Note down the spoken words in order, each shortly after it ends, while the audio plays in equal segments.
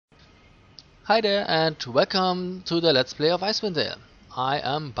Hi there and welcome to the Let's Play of Icewind. I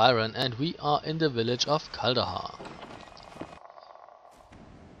am Byron and we are in the village of Kaldahar.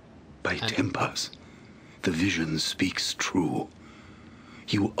 By Tempas, the vision speaks true.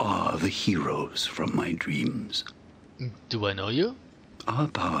 You are the heroes from my dreams. Do I know you? Our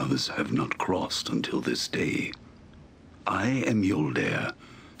paths have not crossed until this day. I am Yoldair,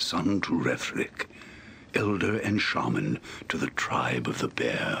 son to Rethric, elder and shaman to the tribe of the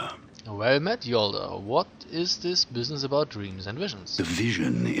Bear. Well met, Yolda. What is this business about dreams and visions? The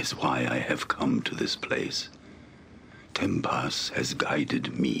vision is why I have come to this place. Tempas has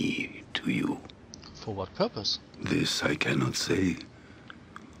guided me to you. For what purpose? This I cannot say.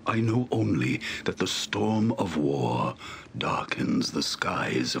 I know only that the storm of war darkens the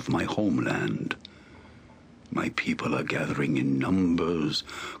skies of my homeland. My people are gathering in numbers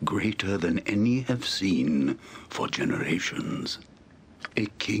greater than any have seen for generations. A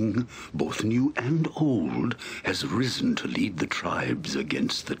king, both new and old, has risen to lead the tribes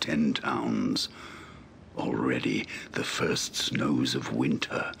against the 10 towns. Already the first snows of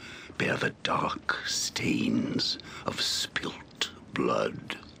winter bear the dark stains of spilt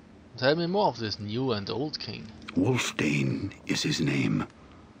blood. Tell me more of this new and old king. Wolfdane is his name.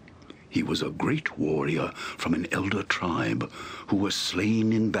 He was a great warrior from an elder tribe who was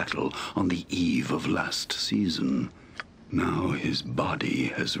slain in battle on the eve of last season. Now his body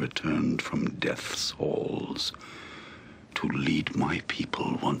has returned from death's halls to lead my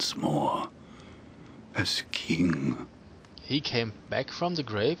people once more as king. He came back from the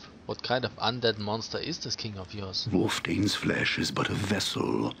grave? What kind of undead monster is this king of yours? Wolfdane's flesh is but a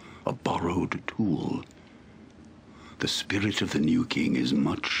vessel, a borrowed tool. The spirit of the new king is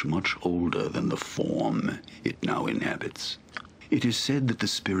much, much older than the form it now inhabits. It is said that the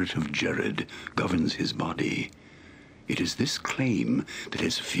spirit of Jared governs his body. It is this claim that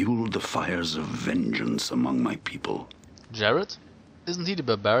has fueled the fires of vengeance among my people. Jared? Isn't he the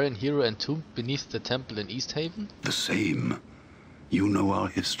barbarian hero entombed beneath the temple in East Haven? The same. You know our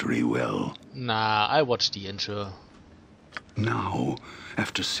history well. Nah, I watched the intro. Now,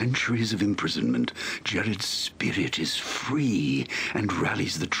 after centuries of imprisonment, Jared's spirit is free and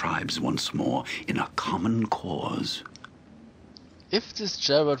rallies the tribes once more in a common cause. If this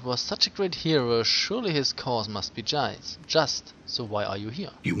Jared was such a great hero, surely his cause must be just. So why are you here?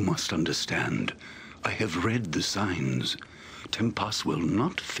 You must understand. I have read the signs. Tempas will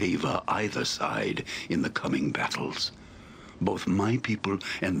not favor either side in the coming battles. Both my people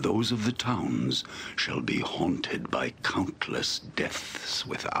and those of the towns shall be haunted by countless deaths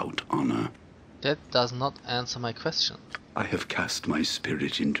without honor. That does not answer my question. I have cast my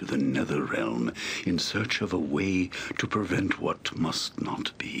spirit into the nether realm in search of a way to prevent what must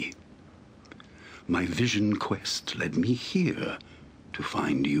not be. My vision quest led me here to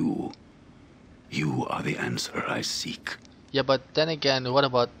find you. You are the answer I seek. Yeah, but then again, what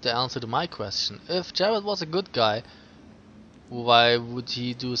about the answer to my question? If Jared was a good guy, why would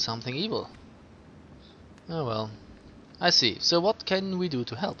he do something evil? Oh well, I see. So what can we do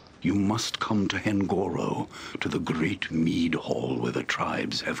to help? You must come to Hengoro, to the great mead hall where the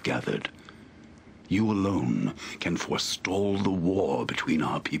tribes have gathered. You alone can forestall the war between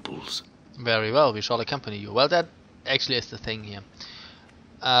our peoples. Very well, we shall accompany you. Well, that actually is the thing here.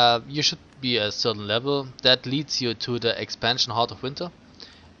 You should be a certain level. That leads you to the expansion Heart of Winter.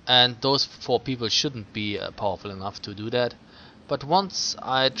 And those 4 people shouldn't be powerful enough to do that. But once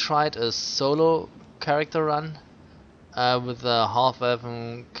I tried a solo character run with a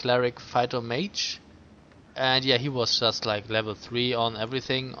half-elven cleric fighter mage, and yeah, he was just like level 3 on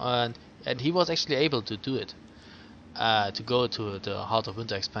everything, and he was actually able to do it, to go to the Heart of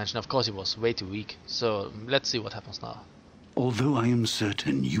Winter expansion. Of course he was way too weak, so let's see what happens now. Although I am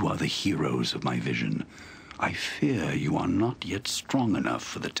certain you are the heroes of my vision, I fear you are not yet strong enough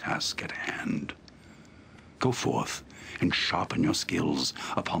for the task at hand. Go forth and sharpen your skills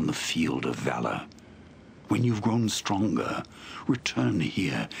upon the field of valor. When you've grown stronger, return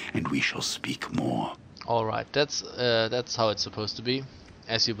here and we shall speak more. Alright, that's how it's supposed to be.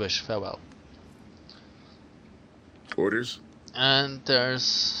 As you wish, farewell. Orders? And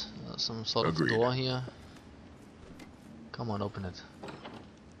there's some sort of Agreed. door here. Come on, open it.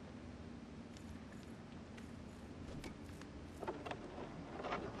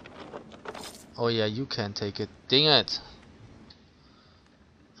 Oh yeah, you can take it. Dang it!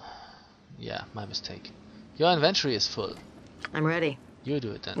 Yeah, my mistake. Your inventory is full. I'm ready. You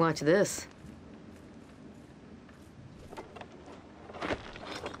do it then. Watch this.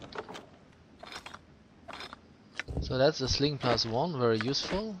 So that's a sling +1, very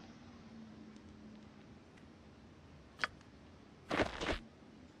useful.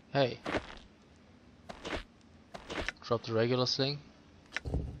 Hey, Drop the regular sling.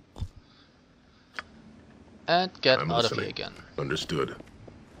 And get I'm out of listening. here again. Understood.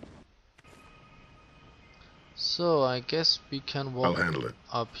 So I guess we can walk I'll handle it.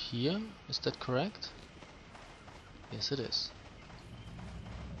 up here. Is that correct? Yes, it is.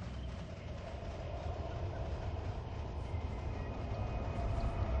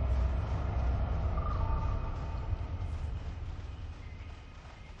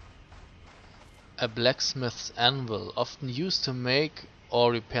 A blacksmith's anvil, often used to make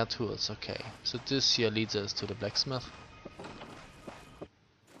or repair tools. Okay, so this here leads us to the blacksmith.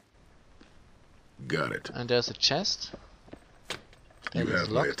 Got it. And there's a chest. You That is have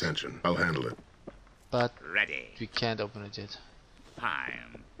my locked, attention. I'll handle it. but Ready. we can't open it yet.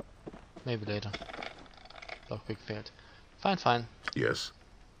 Time. Maybe later. Lockpick failed. Fine, fine. Yes.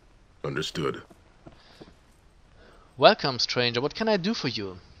 Understood. Welcome, stranger. What can I do for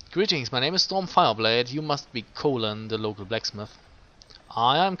you? Greetings, my name is Storm Fireblade. You must be Colin, the local blacksmith.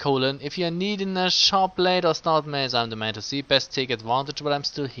 I am Colin. If you are needing a sharp blade or stout mace, I'm the man to see. Best take advantage while I'm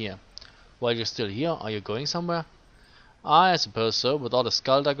still here. While you're still here, are you going somewhere? I suppose so. With all the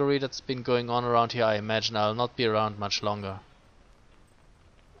skullduggery that's been going on around here, I imagine I'll not be around much longer.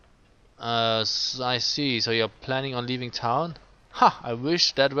 I see. So you're planning on leaving town? Ha! I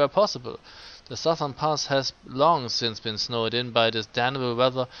wish that were possible. The southern pass has long since been snowed in by this damnable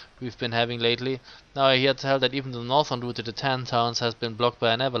weather we've been having lately. Now I hear tell that even the northern route to the 10 towns has been blocked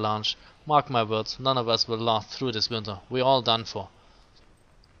by an avalanche. Mark my words, none of us will last through this winter. We're all done for.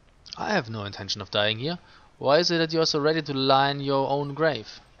 I have no intention of dying here. Why is it that you're so ready to lie in your own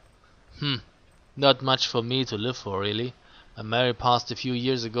grave? Not much for me to live for, really. My Mary passed a few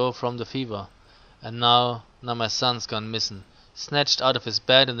years ago from the fever. And now my son's gone missing. Snatched out of his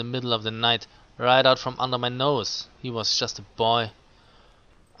bed in the middle of the night, right out from under my nose. He was just a boy.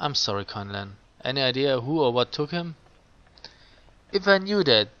 I'm sorry, Conlan. Any idea who or what took him? If I knew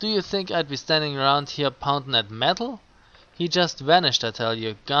that, do you think I'd be standing around here pounding at metal? He just vanished, I tell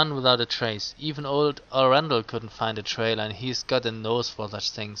you, gone without a trace. Even old Arundel couldn't find a trail, and he's got a nose for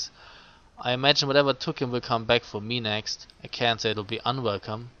such things. I imagine whatever took him will come back for me next. I can't say it'll be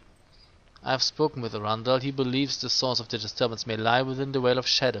unwelcome. I've spoken with Arundel. He believes the source of the disturbance may lie within the Vale of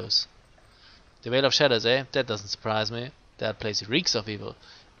Shadows. The Vale of Shadows, eh? That doesn't surprise me. That place reeks of evil.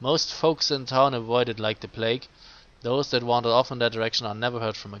 Most folks in town avoid it like the plague. Those that wander off in that direction are never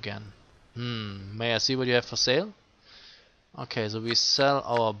heard from again. May I see what you have for sale? Okay, so we sell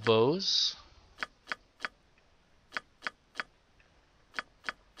our bows.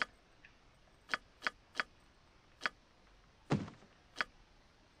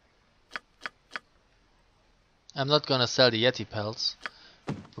 I'm not gonna sell the Yeti pelts,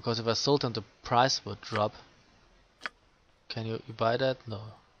 because if I sold them the price would drop. Can you buy that? No.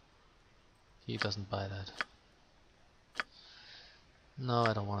 He doesn't buy that. No,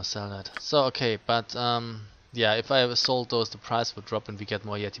 I don't want to sell that. So okay, but yeah, if I sold those the price would drop and we get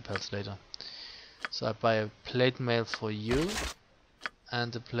more Yeti pelts later. So I buy a plate mail for you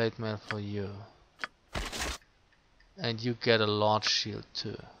and a plate mail for you. And you get a large shield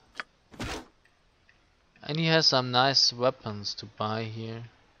too. And he has some nice weapons to buy here.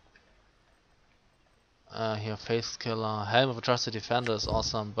 Here, Faith Killer, Helm of a Trusted Defender is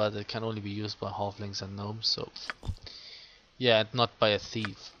awesome, but it can only be used by halflings and gnomes, so yeah, and not by a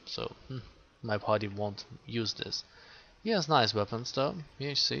thief, so my party won't use this. He has nice weapons though, here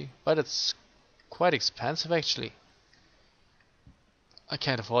you see, but it's quite expensive actually. I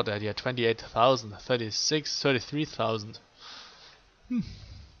can't afford that yet. 28,000, 36, 33,000.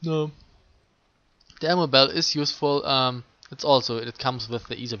 No. The ammo belt is useful. It comes with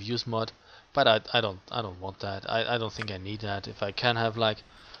the ease of use mod, but I don't want that. I don't think I need that. If I can have like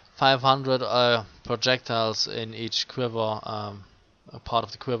 500 projectiles in each quiver, a part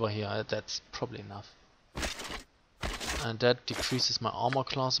of the quiver here, that's probably enough. And that decreases my armor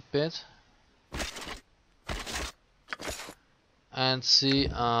class a bit. And see,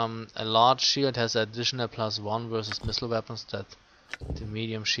 a large shield has additional +1 versus missile weapons that the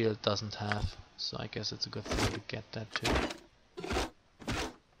medium shield doesn't have. So I guess it's a good thing to get that too.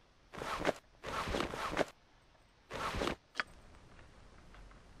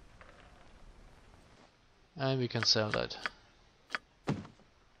 And we can sell that.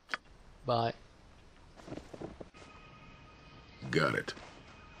 Bye. Got it.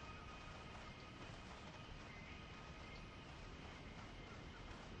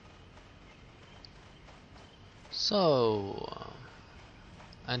 So,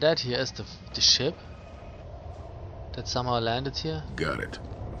 and that here is the ship that somehow landed here. Got it.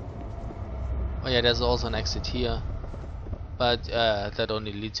 Oh yeah, there's also an exit here, but that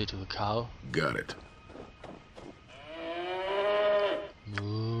only leads you to a cow. Got it.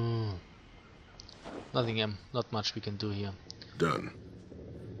 Ooh. Not much we can do here. Done.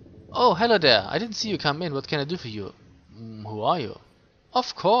 Oh, hello there. I didn't see you come in. What can I do for you? Who are you?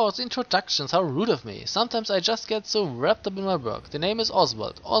 Of course, introductions. How rude of me. Sometimes I just get so wrapped up in my work. The name is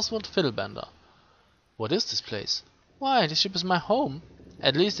Oswald Fiddlebender. What is this place? Why, this ship is my home.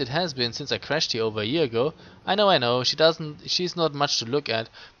 At least it has been since I crashed here over a year ago. I know. She's not much to look at,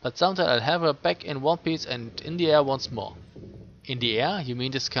 but sometime I'll have her back in one piece and in the air once more. In the air? You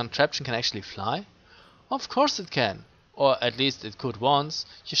mean this contraption can actually fly? Of course it can. Or at least it could once.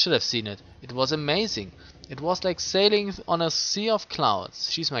 You should have seen it. It was amazing. It was like sailing on a sea of clouds.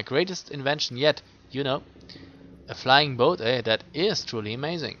 She's my greatest invention yet, you know. A flying boat, eh? That is truly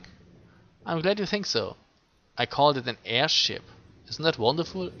amazing. I'm glad you think so. I called it an airship. Isn't that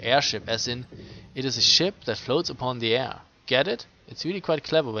wonderful? Airship, as in, it is a ship that floats upon the air. Get it? It's really quite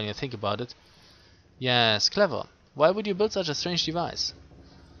clever when you think about it. Yes, clever. Why would you build such a strange device?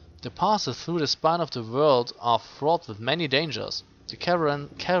 The passes through the spine of the world are fraught with many dangers. The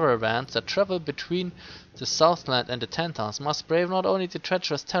caravans that travel between the Southland and the Tentans must brave not only the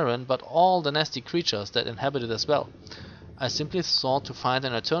treacherous terrain, but all the nasty creatures that inhabit it as well. I simply thought to find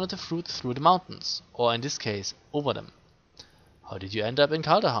an alternative route through the mountains, or in this case, over them. How did you end up in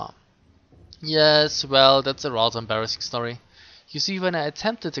Kaldahar? Yes, well, that's a rather embarrassing story. You see, when I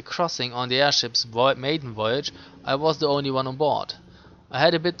attempted the crossing on the airship's maiden voyage, I was the only one on board. I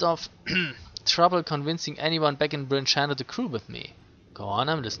had a bit of trouble convincing anyone back in Bryn Channel to crew with me. Go on,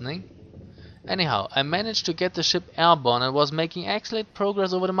 I'm listening. Anyhow, I managed to get the ship airborne and was making excellent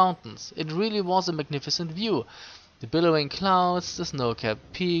progress over the mountains. It really was a magnificent view. The billowing clouds, the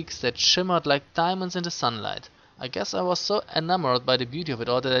snow-capped peaks that shimmered like diamonds in the sunlight. I guess I was so enamored by the beauty of it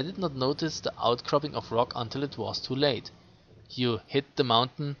all that I did not notice the outcropping of rock until it was too late. You hit the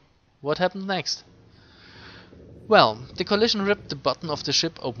mountain. What happened next? Well, the collision ripped the bottom of the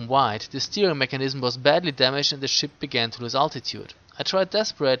ship open wide, the steering mechanism was badly damaged and the ship began to lose altitude. I tried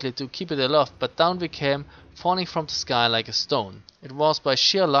desperately to keep it aloft, but down we came, falling from the sky like a stone. It was by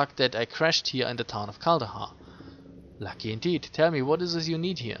sheer luck that I crashed here in the town of Kaldahar. Lucky indeed. Tell me, what is it you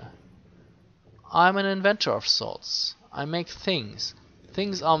need here? I'm an inventor of sorts. I make things.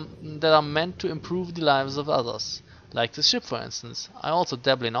 Things that are meant to improve the lives of others. Like this ship, for instance. I also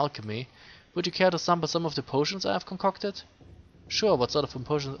dabble in alchemy. Would you care to sample some of the potions I have concocted? Sure, what sort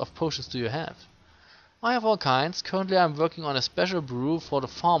of potions do you have? I have all kinds. Currently I am working on a special brew for the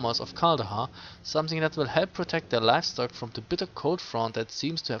farmers of Kaldahar, something that will help protect their livestock from the bitter cold front that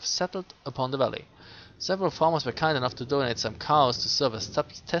seems to have settled upon the valley. Several farmers were kind enough to donate some cows to serve as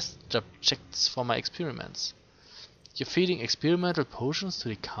test subjects for my experiments. You're feeding experimental potions to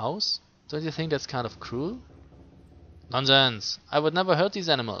the cows? Don't you think that's kind of cruel? Nonsense! I would never hurt these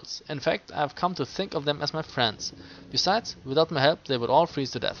animals. In fact, I have come to think of them as my friends. Besides, without my help, they would all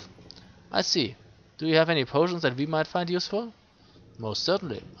freeze to death. I see. Do you have any potions that we might find useful? Most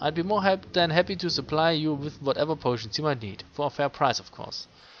certainly. I'd be more than happy to supply you with whatever potions you might need. For a fair price, of course.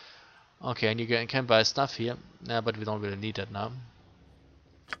 Okay, and you can buy stuff here. But we don't really need that now.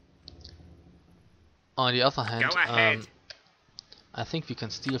 On the other hand, Go ahead. I think we can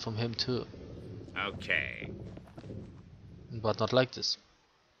steal from him too. Okay. But not like this.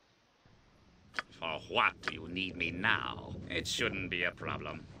 For what do you need me now? It shouldn't be a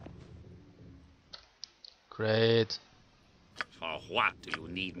problem. Great. For what do you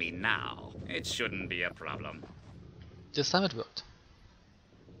need me now? It shouldn't be a problem. This time it worked.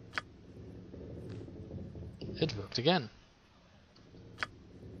 It worked again.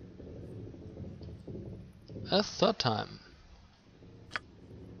 A third time.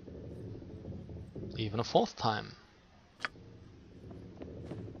 Even a fourth time.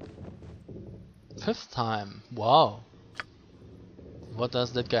 Fifth time. Wow. What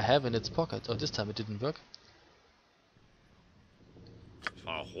does that guy have in its pocket? Oh, this time it didn't work.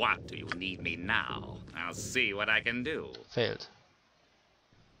 For what do you need me now? I'll see what I can do. Failed.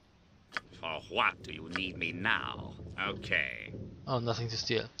 For what do you need me now? Okay. Oh, nothing to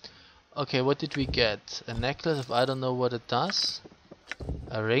steal. Okay, what did we get? A necklace of I don't know what it does.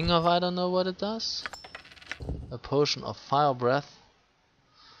 A ring of I don't know what it does. A potion of fire breath.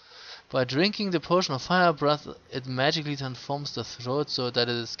 By drinking the potion of fire breath, it magically transforms the throat so that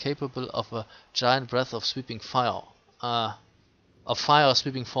it is capable of a giant breath of sweeping fire. Of fire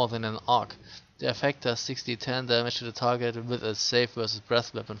sweeping forth in an arc. The effect does 60-10 damage to the target with a safe versus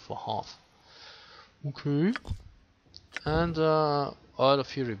breath weapon for half. Okay. And Oil of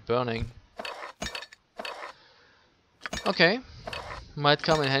Fury burning. Okay. Might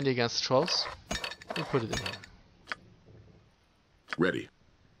come in handy against trolls. We'll put it in here. Ready.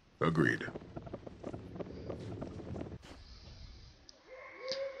 Agreed.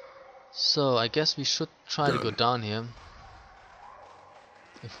 So I guess we should try to go Done. down here.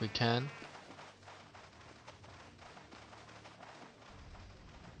 If we can.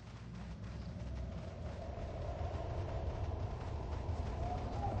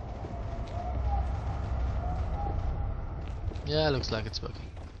 Yeah, looks like it's working.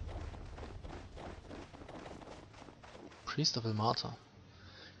 Priest of Ilmata.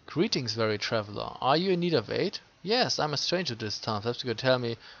 Greetings, weary traveler. Are you in need of aid? Yes, I'm a stranger to this town. Perhaps you could tell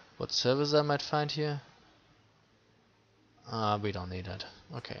me what service I might find here? We don't need that.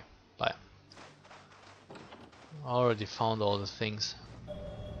 Okay, bye. Already found all the things.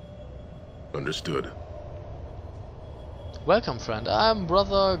 Understood. Welcome, friend. I am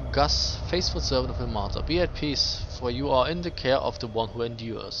Brother Gus, faithful servant of Ilmata. Be at peace, for you are in the care of the one who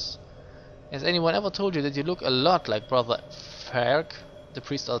endures. Has anyone ever told you that you look a lot like Brother Ferg, the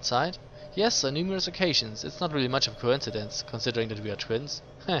priest outside? Yes, on numerous occasions. It's not really much of a coincidence, considering that we are twins.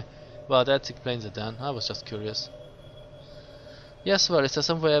 Heh, well, that explains it then. I was just curious. Yes, well, is there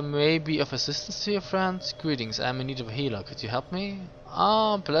somewhere I may be of assistance to your friend? Greetings, I am in need of a healer. Could you help me?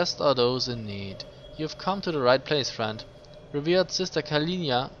 Ah, blessed are those in need. You've come to the right place, friend. Revered Sister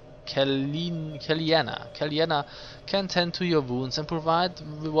Kaliana can tend to your wounds and provide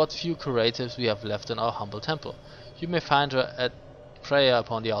what few curatives we have left in our humble temple. You may find her at prayer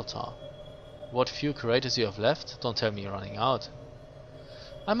upon the altar. What few curatives you have left? Don't tell me you're running out.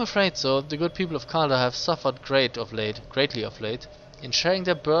 I'm afraid so. The good people of Kaldar have suffered greatly of late. In sharing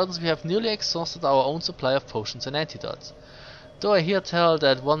their burdens, we have nearly exhausted our own supply of potions and antidotes. Though I hear tell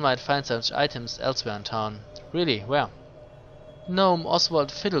that one might find such items elsewhere in town. Really, where? Gnome Oswald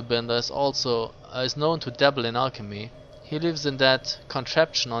Fiddlebinder is known to dabble in alchemy. He lives in that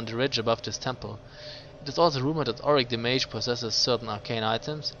contraption on the ridge above this temple. It is also rumored that Auric the Mage possesses certain arcane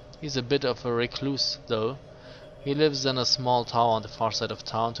items. He's a bit of a recluse, though. He lives in a small tower on the far side of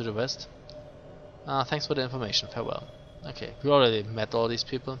town to the west. Thanks for the information. Farewell. Okay, we already met all these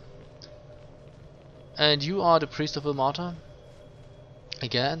people. And you are the priest of Ilmata?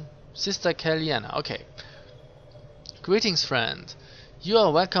 Again? Sister Kaliana. Okay. Greetings, friend. You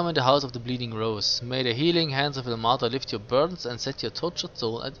are welcome in the house of the Bleeding Rose. May the healing hands of Ilmata lift your burdens and set your tortured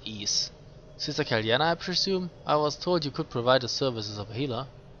soul at ease. Sister Kaliana, I presume? I was told you could provide the services of a healer.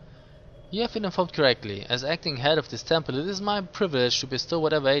 You have been informed correctly. As acting head of this temple, it is my privilege to bestow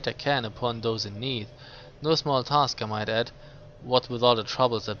whatever aid I can upon those in need. No small task, I might add, what with all the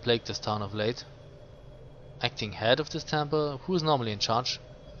troubles that plague this town of late. Acting head of this temple? Who is normally in charge?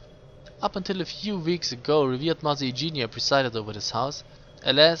 Up until a few weeks ago, revered Mother Eugenia presided over this house.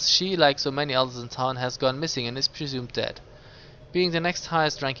 Alas, she, like so many others in town, has gone missing and is presumed dead. Being the next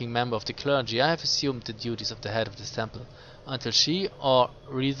highest ranking member of the clergy, I have assumed the duties of the head of this temple, until she, or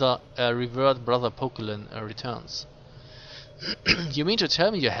rather revered Brother Pokelin, returns. You mean to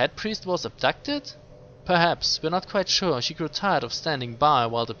tell me your head priest was abducted? Perhaps, we're not quite sure. She grew tired of standing by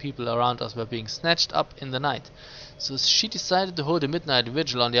while the people around us were being snatched up in the night, so she decided to hold a midnight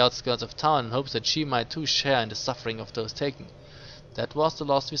vigil on the outskirts of town in hopes that she might too share in the suffering of those taken. That was the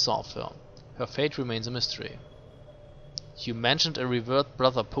last we saw of her. Her fate remains a mystery. You mentioned a revered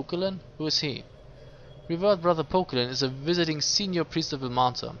Brother Pokelin? Who is he? Revered Brother Pokelin is a visiting senior priest of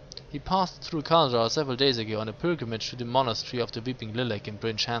Ilmata. He passed through Kaldar several days ago on a pilgrimage to the monastery of the Weeping Lilac in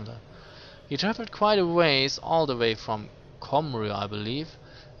Bryn Chandler. He travelled quite a ways, all the way from Comria, I believe,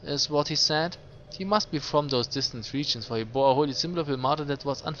 is what he said. He must be from those distant regions, for he bore a holy symbol of Ilmata that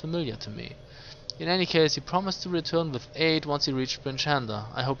was unfamiliar to me. In any case, he promised to return with aid once he reached Bryn Chandler.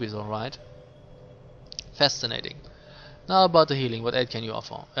 I hope he's alright. Fascinating. Now about the healing, what aid can you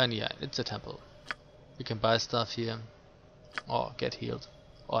offer? And yeah, it's a temple. You can buy stuff here, or get healed,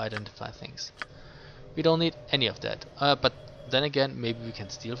 or identify things. We don't need any of that, but then again, maybe we can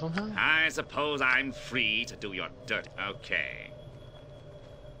steal from her? I suppose I'm free to do your dirt. Okay.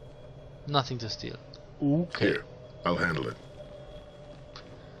 Nothing to steal. Okay. Here, I'll handle it.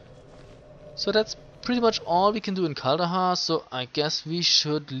 So that's pretty much all we can do in Kaldahar, so I guess we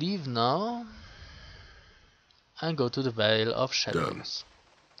should leave now and go to the Vale of Shadows.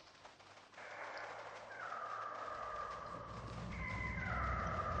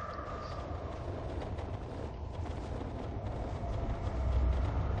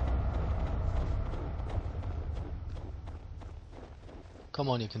 Come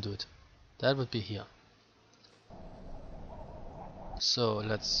on, you can do it. That would be here. So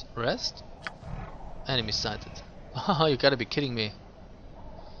let's rest. Enemy sighted. Haha, you gotta be kidding me.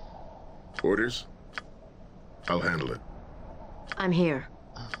 Orders? I'll handle it. I'm here.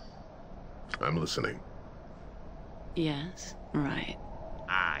 I'm listening. Yes, right.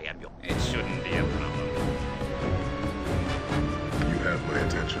 I am your... It shouldn't be a problem. You have my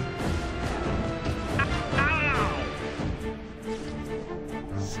attention.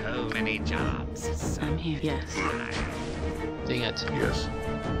 jobs. So I'm here. Yes. Dang it. Yes.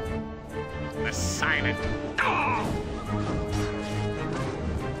 the silent.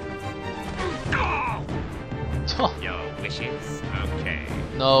 Your wishes? Okay.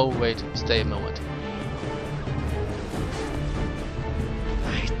 No, wait, stay a moment.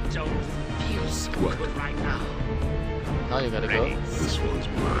 I don't feel so What? good right now. Now you gotta go. Ready? This one's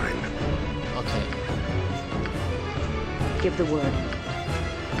mine. Okay. Give the word.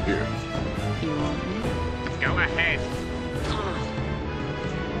 Here. You want me? Go ahead.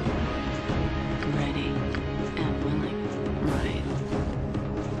 Ready and willing. Right.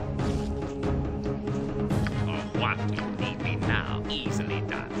 For what do you need me now? Easily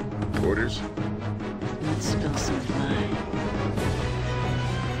done. Orders? Let's spill some blood.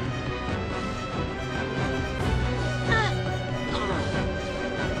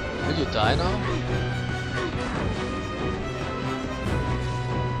 Will you die now?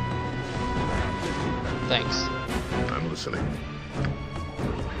 Thanks. I'm listening.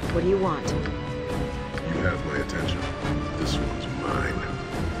 What do you want? You have my attention. This one's mine.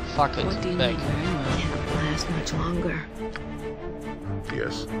 Fuck it. What do you Back. need very well? Can't last much longer.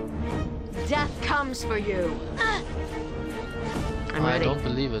 Yes. Death comes for you. I'm I ready. don't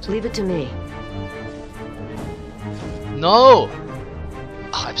believe it. Leave it to me. No!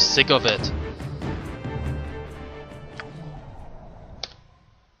 I'm sick of it.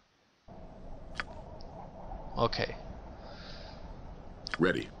 Okay.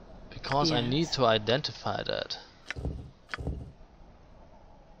 Ready. Because I need Yes. to identify that.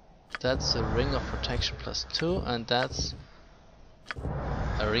 That's a ring of protection +2, and that's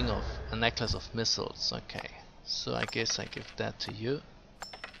a necklace of missiles. Okay, so I guess I give that to you.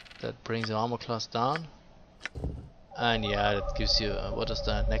 That brings your armor class down, and yeah, that gives you what is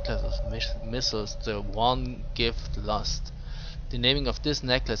that? Necklace of missiles. The one gift lost. The naming of this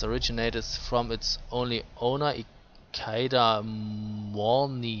necklace originated from its only owner, Ikaida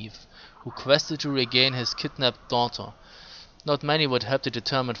Mornev, who quested to regain his kidnapped daughter. Not many would help the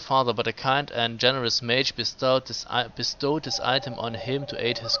determined father, but a kind and generous mage bestowed this item on him to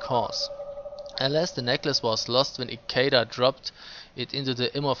aid his cause. Alas, the necklace was lost when Ikaida dropped it into the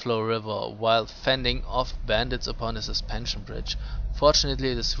Immerflow River while fending off bandits upon a suspension bridge. Fortunately,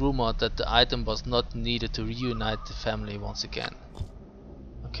 it is rumored that the item was not needed to reunite the family once again.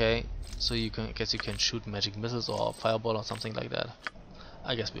 Okay, so I guess you can shoot magic missiles or fireball or something like that.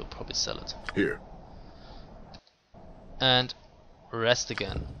 I guess we'll probably sell it. Here. And rest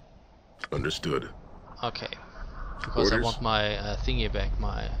again. Understood. Okay, because I Orders? want my thingy back,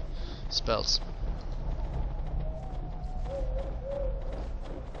 my spells.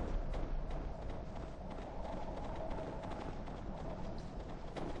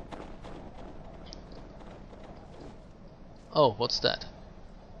 Oh, what's that?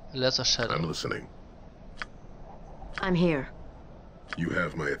 Lesser shadow. I'm listening. I'm here. You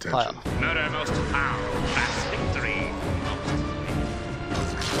have my Fire. attention. Murder most foul. That's victory.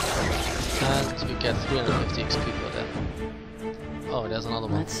 And we get 350 XP for that. Oh, there's another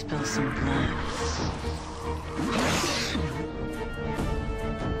one. Let's spill some blood.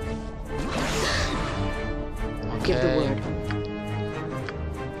 Give the Okay, word.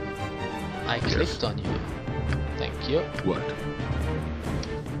 I clicked on you. Thank you. What?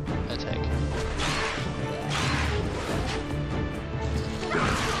 Attack.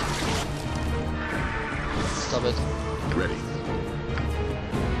 Stop it. Ready.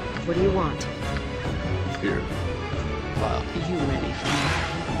 What do you want? Here. Fire. Are you ready for me?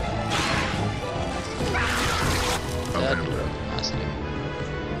 I'll That handle it. worked nicely.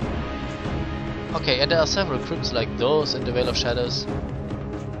 Okay, and there are several crypts like those in the Vale of Shadows.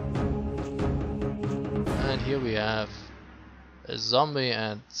 And here we have a zombie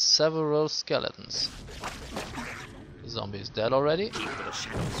and several skeletons. The zombie is dead already. Keep the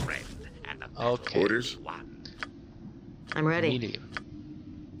shadows red and the battle Okay. Orders? won. I'm ready. Melee.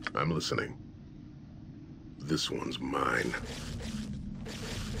 I'm listening. This one's mine.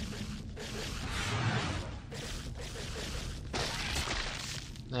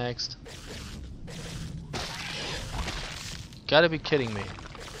 Next. Gotta be kidding me.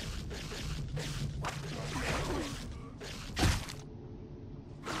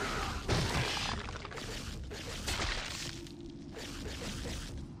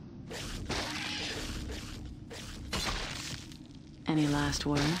 Any last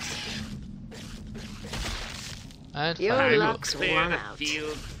words? And Your finally, luck's Clear run the out.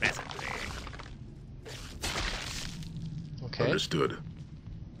 field presently. okay. Understood.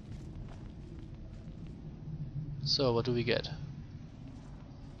 So what do we get?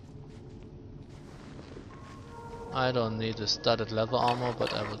 I don't need the studded leather armor,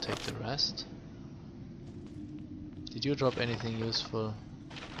 but I will take the rest. Did you drop anything useful?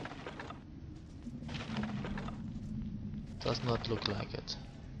 Does not look like it.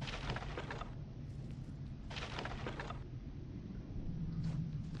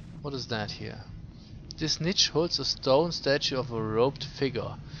 What is that here? This niche holds a stone statue of a robed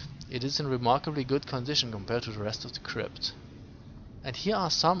figure. It is in remarkably good condition compared to the rest of the crypt. And here are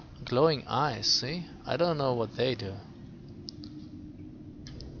some glowing eyes, see? I don't know what they do.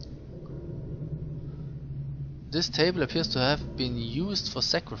 This table appears to have been used for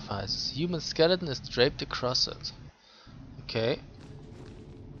sacrifices. Human skeleton is draped across it. Okay.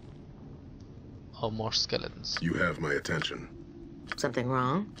 Oh, more skeletons. You have my attention. Something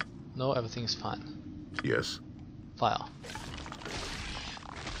wrong? No, everything is fine. Yes? Fire.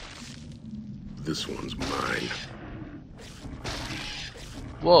 This one's mine.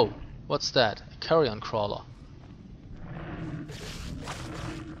 Whoa, what's that? A carrion crawler.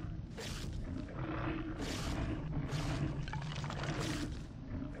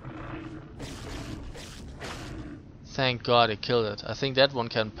 Thank God I killed it. I think that one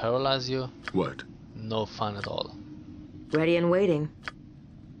can paralyze you. What? No fun at all. Ready and waiting.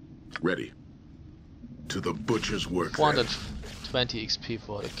 Ready. To the butcher's work then. 420 XP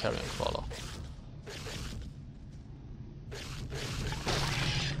for the carrion crawler.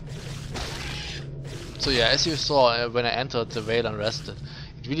 So yeah, as you saw when I entered the Vale and rested,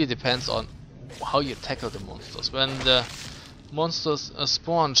 it really depends on how you tackle the monsters. When the monsters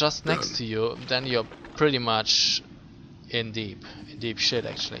spawn just next to you, then you're pretty much in deep shit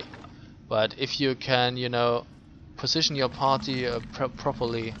actually. But if you can, you know, position your party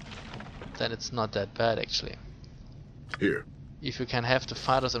properly, then it's not that bad actually. Here. If you can have the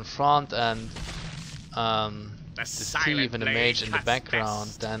fighters in front and the thief and the mage in the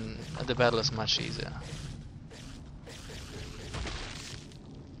background, then the battle is much easier.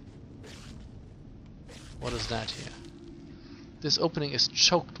 What is that here? This opening is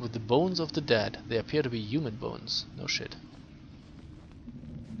choked with the bones of the dead. They appear to be human bones. No shit.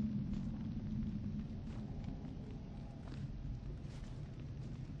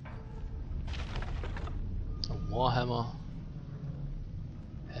 A warhammer.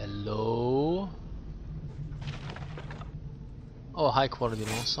 Hello. Oh, high quality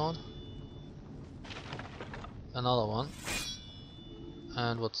longsword. Another one.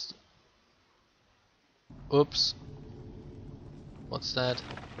 And what's... Oops. What's that?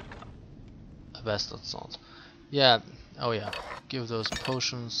 A bastard sword. Yeah, oh yeah. Give those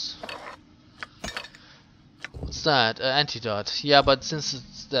potions. What's that? Antidote. Yeah, but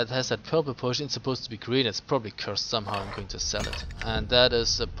since that has that purple potion, it's supposed to be green. It's probably cursed somehow. I'm going to sell it. And that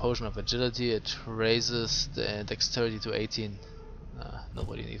is a potion of agility. It raises the dexterity to 18.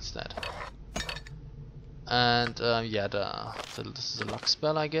 Nobody needs that. And yeah, this is a lock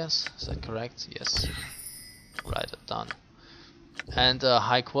spell, I guess. Is that correct? Yes. Right, done. And a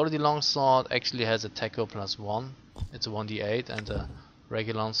high quality longsword actually has attack +1. It's a 1d8, and a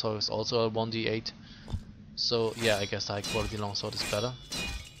regular longsword is also a 1d8. So yeah, I guess the high quality longsword is better.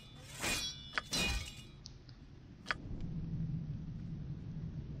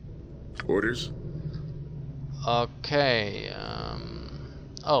 Orders? Okay.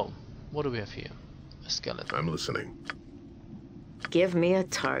 Oh, what do we have here? A skeleton. I'm listening. Give me a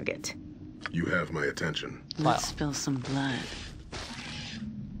target. You have my attention. Let's spill some blood.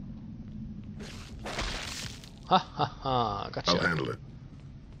 Ha ha ha! Gotcha. I'll handle it.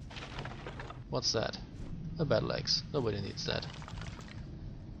 What's that? A battle axe. Nobody needs that.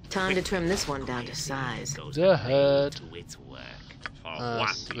 Time to trim this one down to size. The head. To its work. For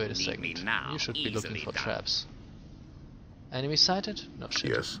what do Wait a you need me second. now? You should be looking Easily for done. traps. Enemy sighted? No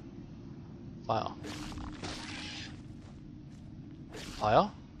shit. Yes. Fire.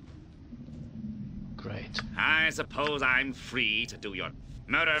 Fire? Great. I suppose I'm free to do your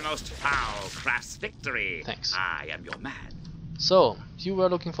murder most foul craft's victory. Thanks. I am your man. So, you were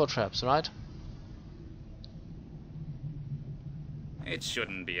looking for traps, right? It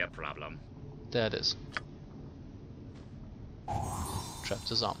shouldn't be a problem. There it is. Trap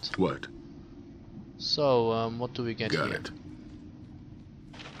disarmed. What? So, what do we get Got here? it.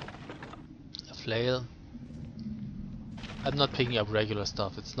 A flail. I'm not picking up regular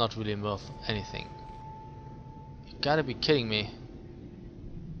stuff, it's not really worth anything. You gotta be kidding me.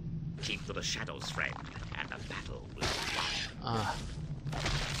 Keep to the shadows, friend, and the battle will be won. Ah.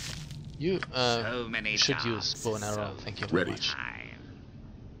 You So many should use chances, bow and arrow, so thank you very Ready. much. Time.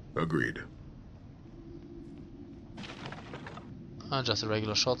 Agreed. Just a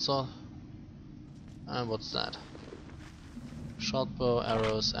regular short sword. And what's that? Short bow,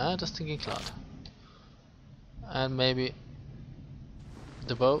 arrows, and a stinking cloud. And maybe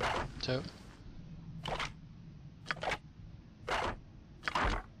the bow too.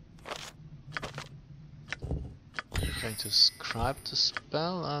 Going to scribe the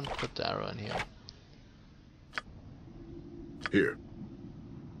spell and put the arrow in here. Here.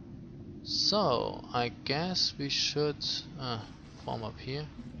 So I guess we should form up here.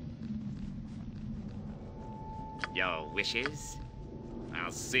 Your wishes?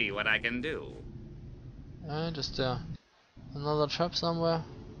 I'll see what I can do. And is there another trap somewhere?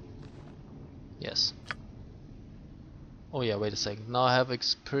 Yes. Oh yeah, wait a second. Now I have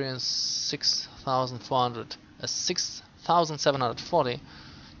experience 6,400. 6,740.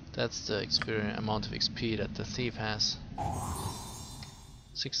 That's the experience amount of XP that the thief has.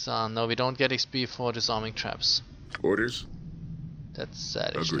 No, we don't get XP for disarming traps. Orders? That's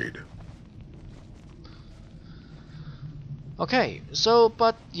sad. Actually. Agreed. Okay, so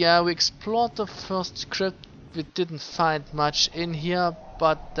but yeah, we explored the first crypt. We didn't find much in here,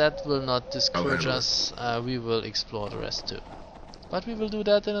 but that will not discourage us. We will explore the rest too. But we will do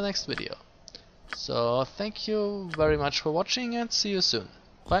that in the next video. So thank you very much for watching and see you soon.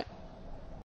 Bye.